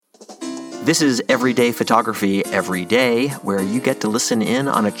This is Everyday Photography Every Day, where you get to listen in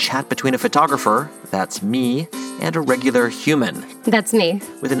on a chat between a photographer, that's me, and a regular human. That's me.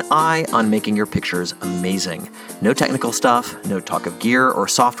 With an eye on making your pictures amazing. No technical stuff, no talk of gear or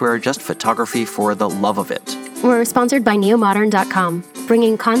software, just photography for the love of it. We're sponsored by neomodern.com,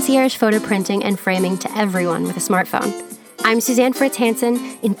 bringing concierge photo printing and framing to everyone with a smartphone. I'm Suzanne Fritz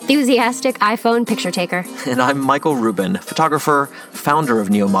Hansen, enthusiastic iPhone picture taker. And I'm Michael Rubin, photographer, founder of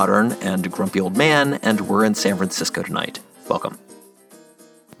Neomodern and Grumpy Old Man, and we're in San Francisco tonight. Welcome.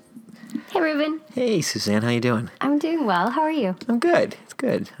 Hey, Rubin. Hey, Suzanne, how you doing? I'm doing well. How are you? I'm good. It's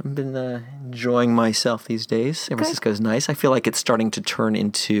good. I've been enjoying myself these days. San Francisco's nice. I feel like it's starting to turn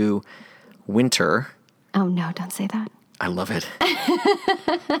into winter. Oh, no, don't say that. I love it.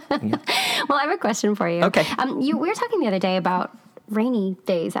 Yeah. Well, I have a question for you. Okay. We were talking the other day about rainy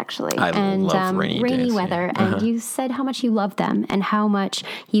days, actually. I love rainy days, weather. yeah. And you said how much you love them and how much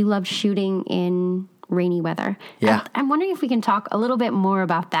you love shooting in rainy weather. Yeah. And I'm wondering if we can talk a little bit more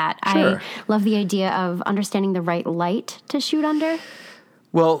about that. Sure. I love the idea of understanding the right light to shoot under.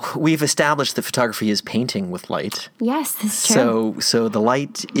 Well, we've established that photography is painting with light. Yes, that's true. So the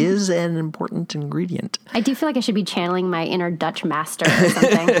light is an important ingredient. I do feel like I should be channeling my inner Dutch master or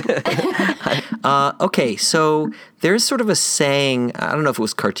something. Okay, so there's sort of a saying, I don't know if it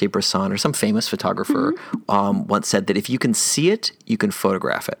was Cartier-Bresson or some famous photographer once said that if you can see it, you can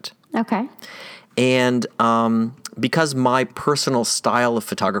photograph it. Okay. And because my personal style of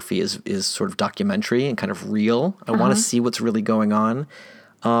photography is sort of documentary and kind of real, I want to see what's really going on.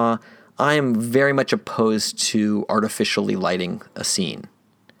 I am very much opposed to artificially lighting a scene.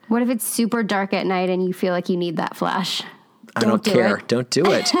 What if it's super dark at night and you feel like you need that flash? I don't care. Don't do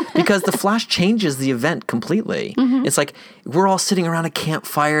it. Because the flash changes the event completely. It's like we're all sitting around a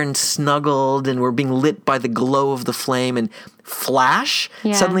campfire and snuggled and we're being lit by the glow of the flame and flash.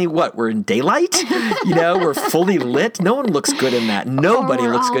 Yeah. Suddenly, what? We're in daylight? We're fully lit. No one looks good in that. Nobody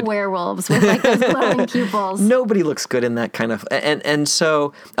looks good. Werewolves with like those glowing pupils. Nobody looks good in that kind of. And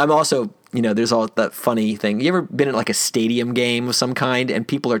so I'm also. There's all that funny thing. You ever been in like a stadium game of some kind and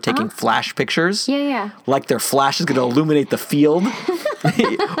people are taking flash pictures? Yeah. Like their flash is going to illuminate the field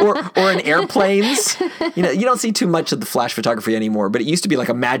or in airplanes. You don't see too much of the flash photography anymore, but it used to be like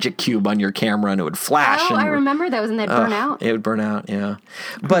a magic cube on your camera and it would flash. Oh, I remember those and they'd burn out. It would burn out, yeah.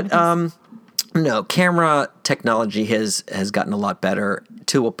 But no, camera technology has gotten a lot better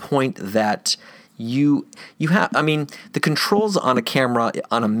to a point that you have, the controls on a camera,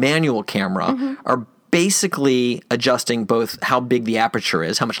 on a manual camera, are basically adjusting both how big the aperture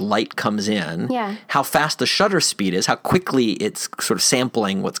is, how much light comes in, how fast the shutter speed is, how quickly it's sort of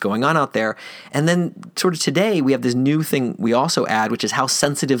sampling what's going on out there. And then sort of today we have this new thing we also add, which is how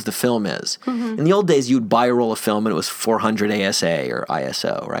sensitive the film is. In the old days, you'd buy a roll of film and it was 400 ASA or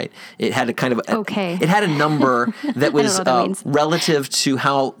ISO, right? It had a kind of it had a number that was relative to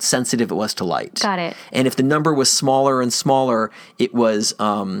how sensitive it was to light. Got it. And if the number was smaller and smaller, it was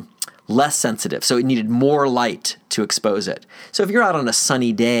less sensitive, so it needed more light to expose it. So if you're out on a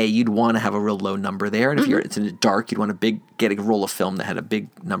sunny day, you'd want to have a real low number there, and if it's in the dark, you'd want to get a roll of film that had a big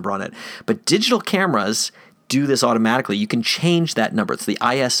number on it. But digital cameras do this automatically. You can change that number. It's the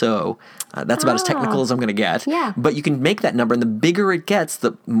ISO. That's about as technical as I'm going to get. Yeah. But you can make that number, and the bigger it gets,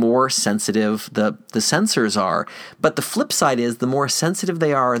 the more sensitive the sensors are. But the flip side is the more sensitive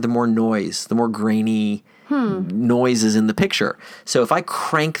they are, the more noise, the more grainy noise is in the picture. So if I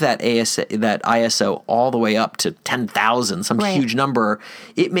crank that ISO all the way up to 10,000, some huge number,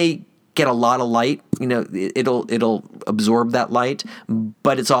 it may get a lot of light. It'll absorb that light,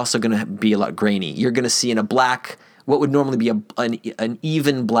 but it's also going to be a lot grainy. You're going to see in a black, what would normally be an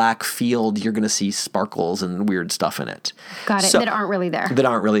even black field, you're going to see sparkles and weird stuff in it. Got it. That aren't really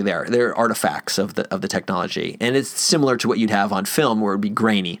there. They're artifacts of the technology. And it's similar to what you'd have on film where it would be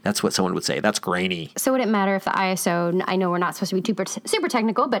grainy. That's what someone would say. That's grainy. So would it matter if the ISO, I know we're not supposed to be super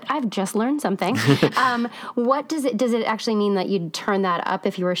technical, but I've just learned something. What does it actually mean that you'd turn that up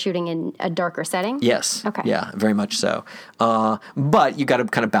if you were shooting in a darker setting? Yes. Okay. Yeah, very much so. But you got to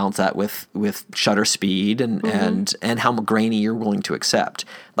kind of balance that with shutter speed and how grainy you're willing to accept.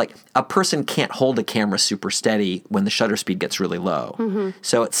 Like a person can't hold a camera super steady when the shutter speed gets really low.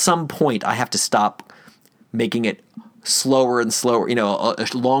 So at some point I have to stop making it slower and slower, a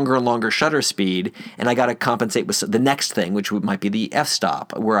longer and longer shutter speed, and I got to compensate with the next thing, which might be the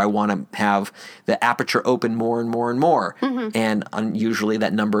f-stop, where I want to have the aperture open more and more and more. And usually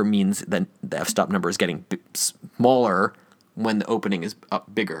that number means that the f-stop number is getting smaller when the opening is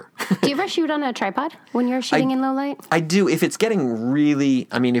up bigger. Do you ever shoot on a tripod when you're shooting in low light? I do. If it's getting really,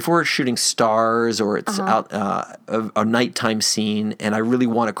 I mean, if we're shooting stars or it's out a nighttime scene and I really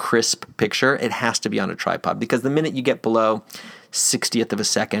want a crisp picture, it has to be on a tripod, because the minute you get below 60th of a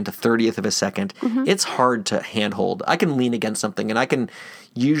second, a 30th of a second, it's hard to handhold. I can lean against something and I can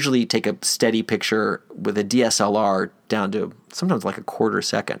usually take a steady picture with a DSLR down to sometimes like a quarter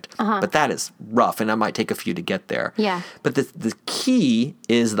second. But that is rough, and I might take a few to get there. Yeah. But the key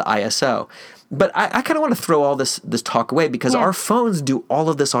is the ISO. But I kind of want to throw all this talk away, because our phones do all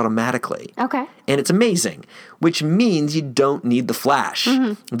of this automatically. Okay. And it's amazing, which means you don't need the flash.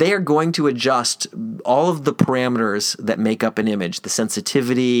 They are going to adjust all of the parameters that make up an image, the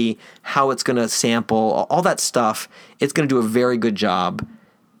sensitivity, how it's going to sample, all that stuff. It's going to do a very good job.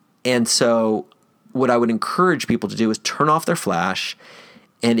 And so what I would encourage people to do is turn off their flash.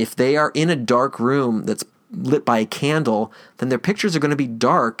 And if they are in a dark room that's lit by a candle, then their pictures are going to be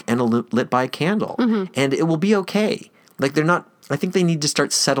dark and lit by a candle. And it will be okay. Like, they're not, I think they need to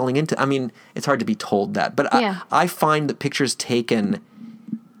start settling into, I mean, it's hard to be told that, but I find that pictures taken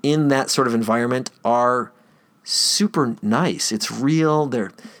in that sort of environment are super nice. It's real,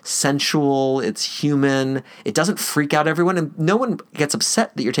 they're sensual, it's human, it doesn't freak out everyone, and no one gets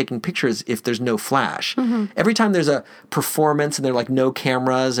upset that you're taking pictures if there's no flash. Every time there's a performance and they're like no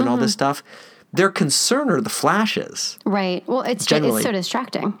cameras and all this stuff, their concern are the flashes. Right. Well, it's so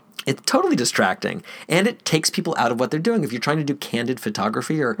distracting. It's totally distracting, and it takes people out of what they're doing. If you're trying to do candid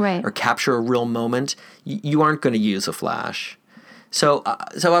photography or capture a real moment, you aren't going to use a flash. So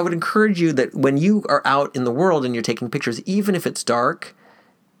I would encourage you that when you are out in the world and you're taking pictures, even if it's dark,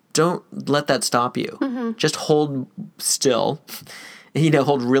 don't let that stop you. Just hold still,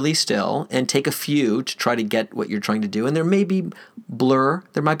 hold really still and take a few to try to get what you're trying to do. And there may be blur,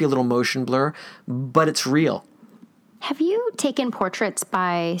 there might be a little motion blur, but it's real. Have you taken portraits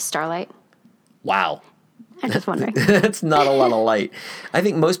by starlight? Wow. I'm just wondering. That's not a lot of light. I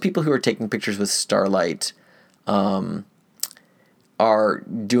think most people who are taking pictures with starlight are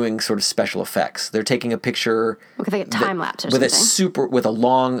doing sort of special effects. They're taking a picture like a time lapse or with something. with a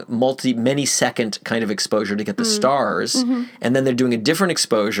long many second kind of exposure to get the stars, and then they're doing a different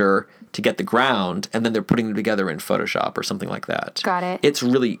exposure to get the ground, and then they're putting them together in Photoshop or something like that. Got it. It's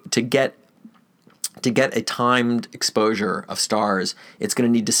really to get a timed exposure of stars, it's going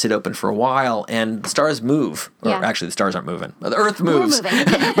to need to sit open for a while, and the stars move. Or actually, the stars aren't moving. The Earth moves,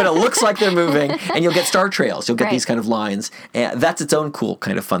 but it looks like they're moving, and you'll get star trails. You'll get these kind of lines, and that's its own cool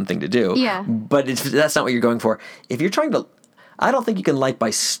kind of fun thing to do. Yeah. But that's not what you're going for. If you're trying to, I don't think you can light by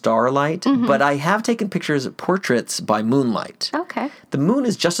starlight, but I have taken pictures of portraits by moonlight. Okay. The moon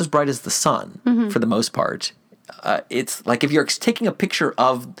is just as bright as the sun for the most part. It's like if you're taking a picture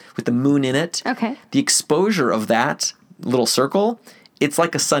with the moon in it, the exposure of that little circle, it's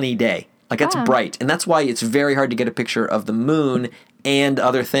like a sunny day. Like, it's bright. And that's why it's very hard to get a picture of the moon and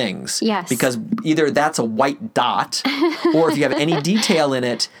other things. Yes. Because either that's a white dot, or if you have any detail in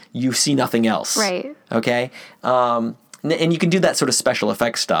it, you see nothing else. Right. Okay? And you can do that sort of special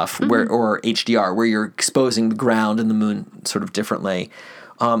effects stuff, or HDR, where you're exposing the ground and the moon sort of differently.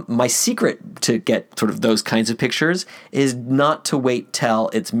 My secret to get sort of those kinds of pictures is not to wait till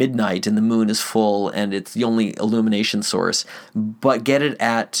it's midnight and the moon is full and it's the only illumination source, but get it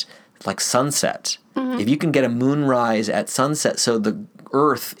at like sunset. If you can get a moonrise at sunset so the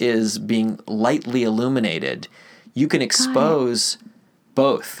Earth is being lightly illuminated, you can expose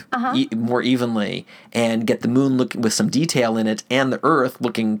both more evenly and get the moon looking with some detail in it and the Earth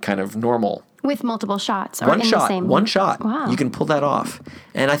looking kind of normal. With multiple shots. Or One in shot. The same... One shot. Wow. You can pull that off.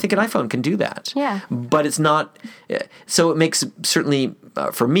 And I think an iPhone can do that. Yeah. But it's not... So it makes, certainly,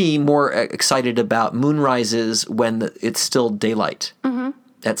 for me, more excited about moonrises when it's still daylight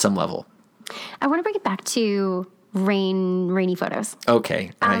at some level. I want to bring it back to rainy photos.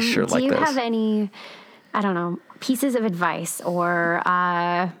 Okay. I sure like those. Do you have any, I don't know, pieces of advice or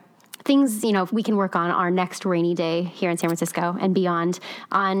things, we can work on our next rainy day here in San Francisco and beyond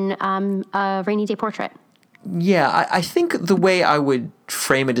on a rainy day portrait? Yeah, I think the way I would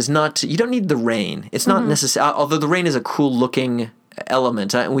frame it is not, you don't need the rain. It's not necessary, although the rain is a cool looking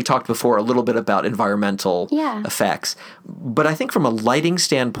element. And we talked before a little bit about environmental effects. But I think from a lighting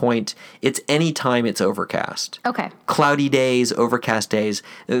standpoint, it's any time it's overcast. Okay. Cloudy days, overcast days,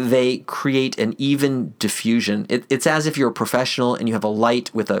 they create an even diffusion. It's as if you're a professional and you have a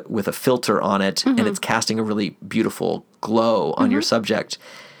light with a filter on it, and it's casting a really beautiful glow on your subject.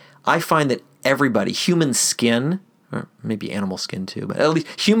 I find that everybody, human skin, or maybe animal skin too, but at least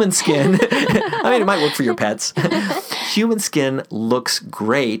human skin, I mean, it might work for your pets. Human skin looks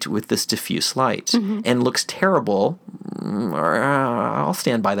great with this diffuse light and looks terrible I'll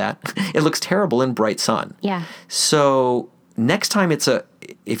stand by that. It looks terrible in bright sun. Yeah. So next time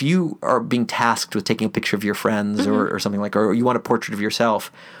if you are being tasked with taking a picture of your friends or something or you want a portrait of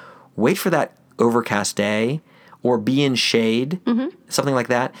yourself, wait for that overcast day or be in shade, something like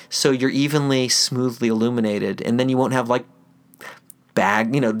that, so you're evenly, smoothly illuminated, and then you won't have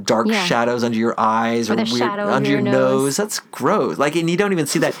dark shadows under your eyes or the weird shadow under your nose. That's gross. And you don't even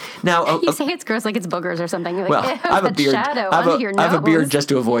see that. Now, You say it's gross like it's boogers or something. You're well, like, I have a beard. Shadow I under your nose. have a beard just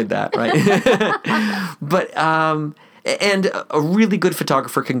to avoid that, right? But and a really good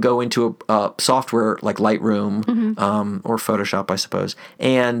photographer can go into a software like Lightroom or Photoshop, I suppose,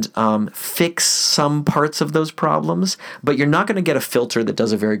 and fix some parts of those problems. But you're not going to get a filter that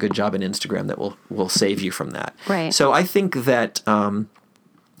does a very good job in Instagram that will save you from that. Right. So I think that.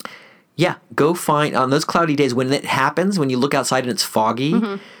 Go find on those cloudy days when it happens, when you look outside and it's foggy,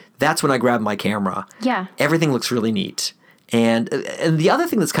 that's when I grab my camera. Yeah. Everything looks really neat. And the other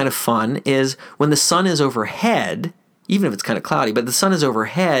thing that's kind of fun is when the sun is overhead, even if it's kind of cloudy, but the sun is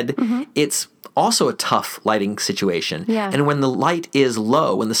overhead, it's also a tough lighting situation. Yeah. And when the light is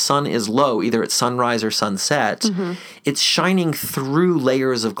low, when the sun is low, either at sunrise or sunset, it's shining through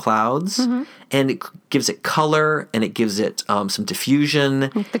layers of clouds, and it gives it color, and it gives it some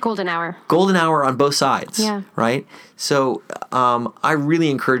diffusion. The golden hour. Golden hour on both sides. Yeah. Right? So I really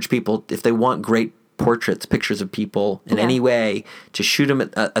encourage people, if they want great portraits, pictures of people in any way, to shoot them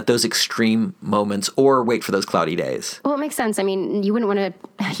at those extreme moments or wait for those cloudy days. Well, it makes sense. I mean, you wouldn't want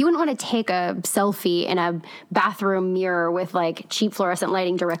to take a selfie in a bathroom mirror with cheap fluorescent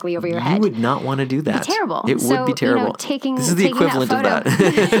lighting directly over your head. You would not want to do that. It'd be terrible. It would be terrible. This is the equivalent of that.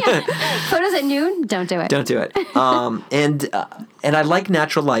 Photos at noon, don't do it. Don't do it. And I like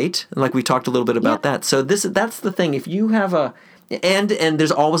natural light, like we talked a little bit about that. So that's the thing. If you have and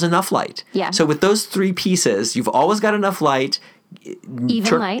there's always enough light. Yeah. So with those three pieces, you've always got enough light.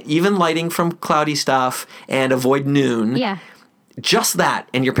 Even lighting from cloudy stuff, and avoid noon. Yeah. Just that,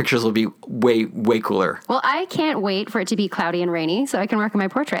 and your pictures will be way, way cooler. Well, I can't wait for it to be cloudy and rainy so I can work on my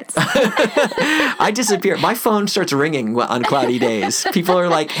portraits. I disappear. My phone starts ringing on cloudy days. People are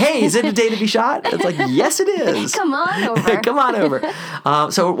like, hey, is it a day to be shot? It's like, yes, it is. Come on over. Come on over.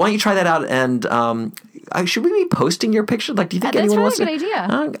 So why don't you try that out? And should we be posting your picture? Do you think anyone wants to? That's a really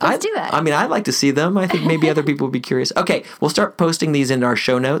good idea. Let's do that. I mean, I'd like to see them. I think maybe other people would be curious. Okay, we'll start posting these in our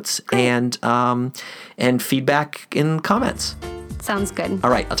show notes and feedback in comments. Sounds good.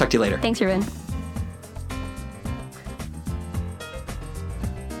 All right, I'll talk to you later. Thanks, Ruben.